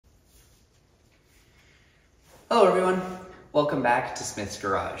Hello everyone, welcome back to Smith's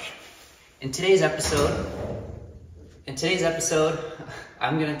Garage. In today's episode,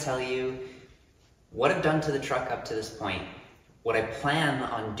 I'm going to tell you what I've done to the truck up to this point, what I plan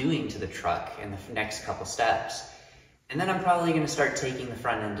on doing to the truck in the next couple steps, and then I'm probably going to start taking the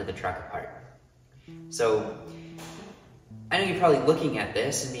front end of the truck apart. So, I know you're probably looking at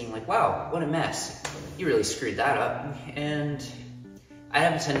this and being like, wow, what a mess. You really screwed that up, and I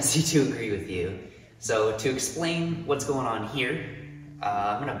have a tendency to agree with you. So to explain what's going on here,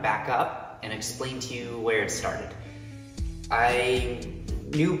 I'm gonna back up and explain to you where it started. I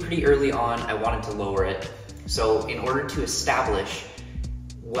knew pretty early on I wanted to lower it. So in order to establish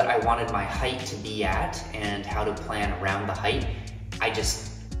what I wanted my height to be at and how to plan around the height, I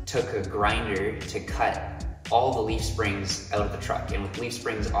just took a grinder to cut all the leaf springs out of the truck. And with leaf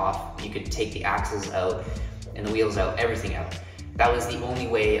springs off, you could take the axles out and the wheels out, everything out. That was the only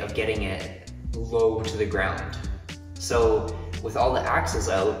way of getting it low to the ground. So with all the axles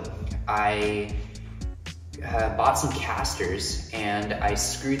out, I bought some casters and I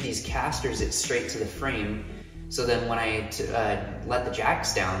screwed these casters straight to the frame. So then when I let the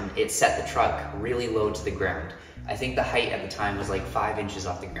jacks down, it set the truck really low to the ground. I think the height at the time was like 5 inches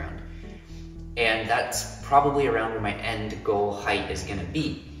off the ground. And that's probably around where my end goal height is gonna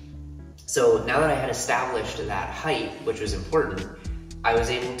be. So now that I had established that height, which was important, I was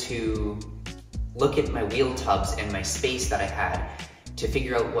able to look at my wheel tubs and my space that I had to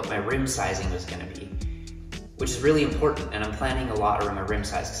figure out what my rim sizing was gonna be, which is really important. And I'm planning a lot around my rim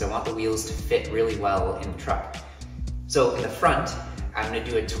size because I want the wheels to fit really well in the truck. So in the front, I'm gonna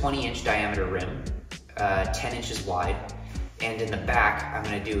do a 20-inch diameter rim, 10 inches wide. And in the back, I'm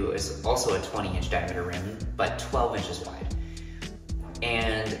gonna do also a 20-inch diameter rim, but 12 inches wide.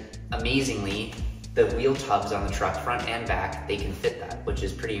 And amazingly, the wheel tubs on the truck, front and back, they can fit that, which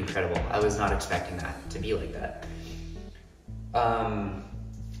is pretty incredible. I was not expecting that to be like that. And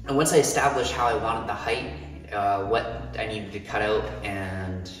once I established how I wanted the height, what I needed to cut out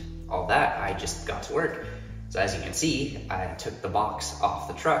and all that, I just got to work. So as you can see, I took the box off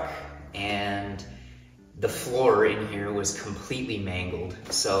the truck and the floor in here was completely mangled.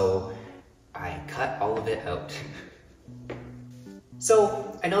 So I cut all of it out.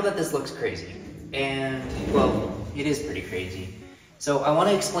 So I know that this looks crazy. And, well, it is pretty crazy. So I want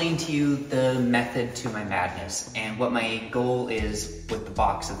to explain to you the method to my madness and what my goal is with the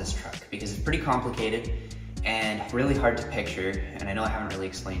box of this truck, because it's pretty complicated and really hard to picture, and I know I haven't really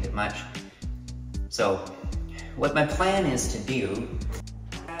explained it much. So what my plan is to do,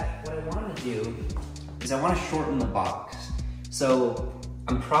 what I want to do is I want to shorten the box. So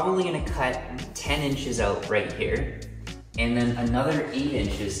I'm probably going to cut 10 inches out right here and then another 8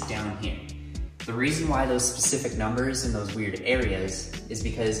 inches down here. The reason why those specific numbers in those weird areas is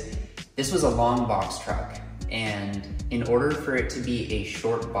because this was a long box truck, and in order for it to be a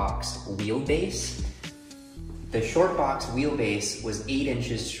short box wheelbase, the short box wheelbase was 8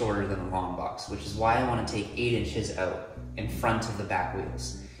 inches shorter than the long box, which is why I want to take 8 inches out in front of the back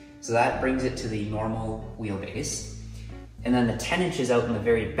wheels. So that brings it to the normal wheelbase. And then the 10 inches out in the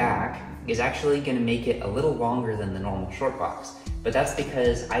very back is actually going to make it a little longer than the normal short box. But that's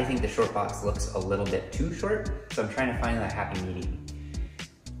because I think the short box looks a little bit too short, so I'm trying to find that happy medium.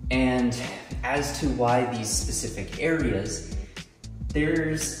 And as to why these specific areas,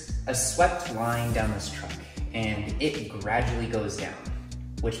 there's a swept line down this truck, and it gradually goes down,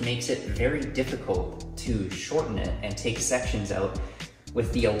 which makes it very difficult to shorten it and take sections out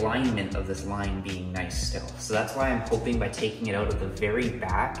with the alignment of this line being nice still. So that's why I'm hoping by taking it out of the very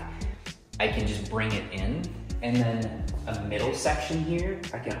back, I can just bring it in, and then a middle section here,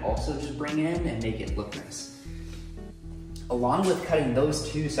 I can also just bring in and make it look nice. Along with cutting those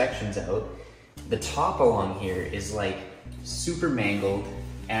two sections out, the top along here is like super mangled,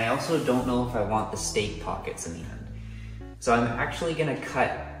 and I also don't know if I want the stake pockets in the end. So I'm actually gonna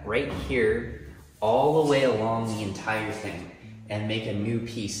cut right here all the way along the entire thing and make a new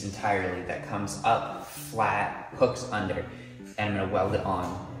piece entirely that comes up flat, hooks under, and I'm gonna weld it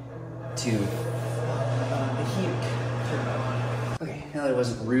on to the heat. Okay, now that I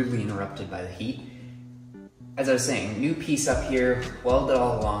wasn't rudely interrupted by the heat. As I was saying, new piece up here, weld it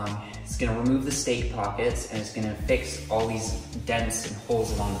all along. It's gonna remove the stake pockets and it's gonna fix all these dents and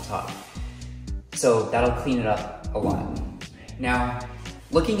holes along the top. So that'll clean it up a lot. Now,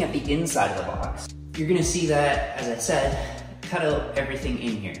 looking at the inside of the box, you're gonna see that, as I said, cut out everything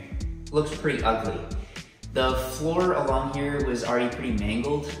in here. Looks pretty ugly. The floor along here was already pretty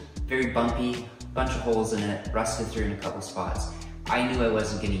mangled, very bumpy, bunch of holes in it, rusted through in a couple spots. I knew I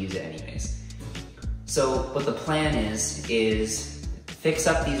wasn't gonna use it anyways. So what the plan is fix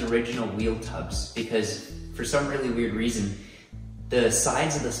up these original wheel tubs, because for some really weird reason, the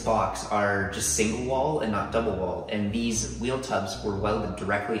sides of this box are just single wall and not double wall, and these wheel tubs were welded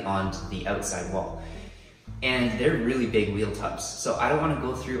directly onto the outside wall. And they're really big wheel tubs, so I don't want to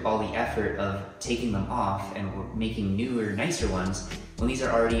go through all the effort of taking them off and making newer, nicer ones when these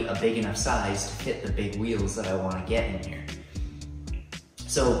are already a big enough size to fit the big wheels that I want to get in here.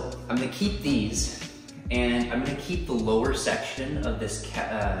 So I'm going to keep these, and I'm going to keep the lower section of this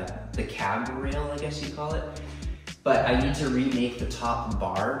the cab rail, I guess you call it. But I need to remake the top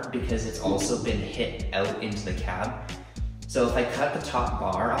bar because it's also been hit out into the cab. So if I cut the top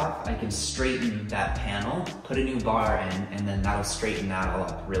bar off, I can straighten that panel, put a new bar in, and then that'll straighten that all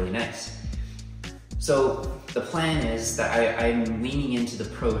up really nice. So the plan is that I'm leaning into the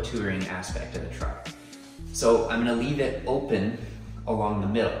pro touring aspect of the truck. So I'm gonna leave it open along the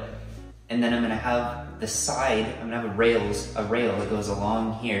middle. And then I'm gonna have the side, I'm gonna have a rail that goes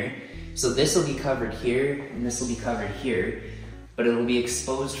along here. So this will be covered here, and this will be covered here, but it'll be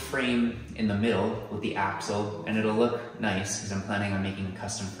exposed frame in the middle with the axle, and it'll look nice because I'm planning on making a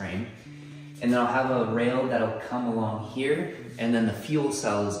custom frame. And then I'll have a rail that'll come along here, and then the fuel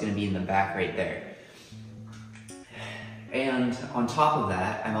cell is gonna be in the back right there. And on top of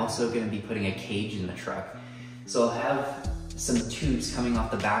that, I'm also gonna be putting a cage in the truck. So I'll have some tubes coming off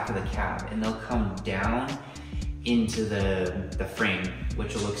the back of the cab, and they'll come down into the frame,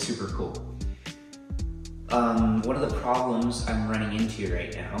 which will look super cool. One of the problems I'm running into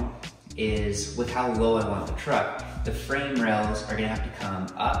right now is with how low I want the truck, the frame rails are gonna have to come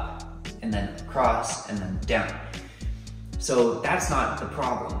up and then across and then down. So that's not the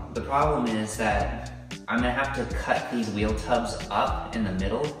problem. The problem is that I'm gonna have to cut these wheel tubs up in the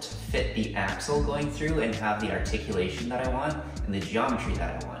middle to fit the axle going through and have the articulation that I want and the geometry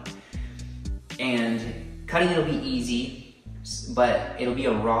that I want. And cutting it'll be easy, but it'll be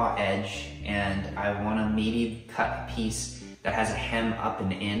a raw edge, and I wanna maybe cut a piece that has a hem up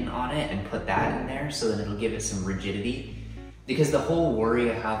and in on it and put that in there so that it'll give it some rigidity. Because the whole worry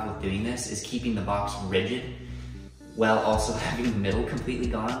I have with doing this is keeping the box rigid while also having the middle completely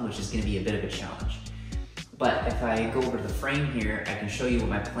gone, which is gonna be a bit of a challenge. But if I go over to the frame here, I can show you what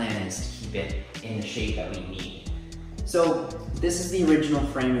my plan is to keep it in the shape that we need. So this is the original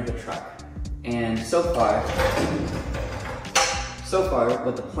frame of the truck. And so far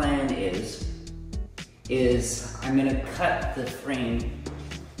what the plan is I'm gonna cut the frame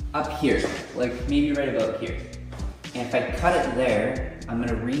up here, like maybe right about here. And if I cut it there, I'm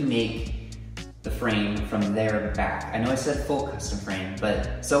gonna remake the frame from there back. I know I said full custom frame,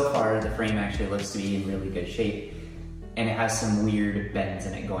 but so far the frame actually looks to be in really good shape, and it has some weird bends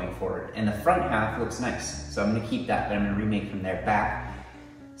in it going forward. And the front half looks nice, so I'm gonna keep that, but I'm gonna remake from there back,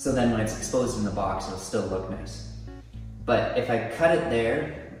 so then when it's exposed in the box, it'll still look nice. But if I cut it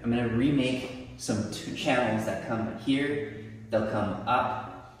there, I'm gonna remake some two channels that come here. They'll come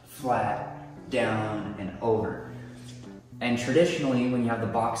up, flat, down, and over. And traditionally, when you have the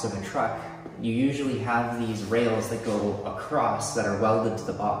box of a truck, you usually have these rails that go across that are welded to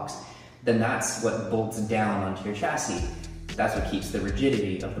the box. Then that's what bolts down onto your chassis. That's what keeps the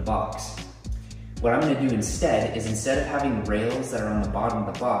rigidity of the box. What I'm gonna do instead is, instead of having rails that are on the bottom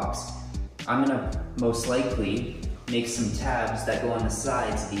of the box, I'm gonna most likely make some tabs that go on the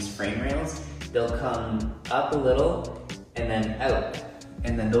sides of these frame rails. They'll come up a little and then out.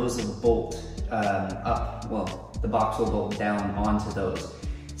 And then those will bolt up, well, the box will bolt down onto those.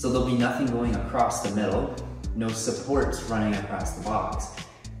 So there'll be nothing going across the middle, no supports running across the box,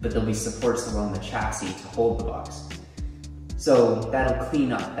 but there'll be supports along the chassis to hold the box. So that'll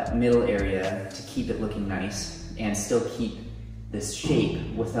clean up that middle area to keep it looking nice and still keep this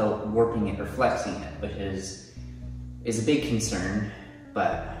shape without warping it or flexing it, which is a big concern,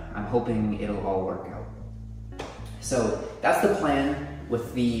 but I'm hoping it'll all work out. So that's the plan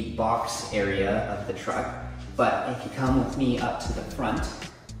with the box area of the truck, but if you come with me up to the front.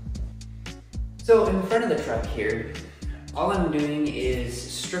 So in front of the truck here, all I'm doing is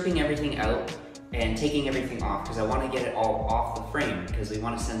stripping everything out and taking everything off because I want to get it all off the frame because we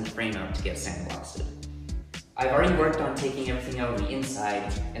want to send the frame out to get sandblasted. I've already worked on taking everything out of the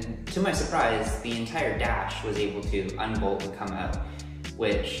inside, and to my surprise, the entire dash was able to unbolt and come out,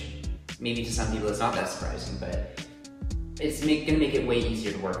 which maybe to some people it's not that surprising, but it's gonna make it way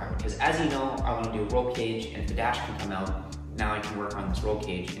easier to work on, because as you know, I want to do a roll cage, and if the dash can come out, now I can work on this roll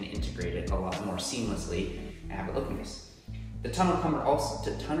cage and integrate it a lot more seamlessly and have it look nice. The tonneau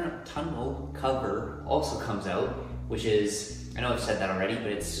cover also comes out, which is, I know I've said that already, but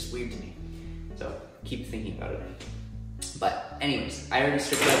it's just weird to me. So keep thinking about it. But anyways, I already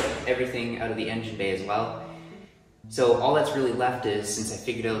stripped out everything out of the engine bay as well. So all that's really left is, since I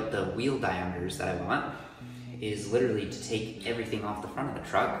figured out the wheel diameters that I want, is literally to take everything off the front of the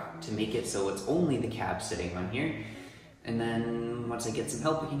truck to make it so it's only the cab sitting on here. And then once I get some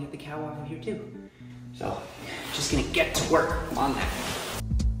help, we can get the cab off of here too. So, just gonna get to work on that.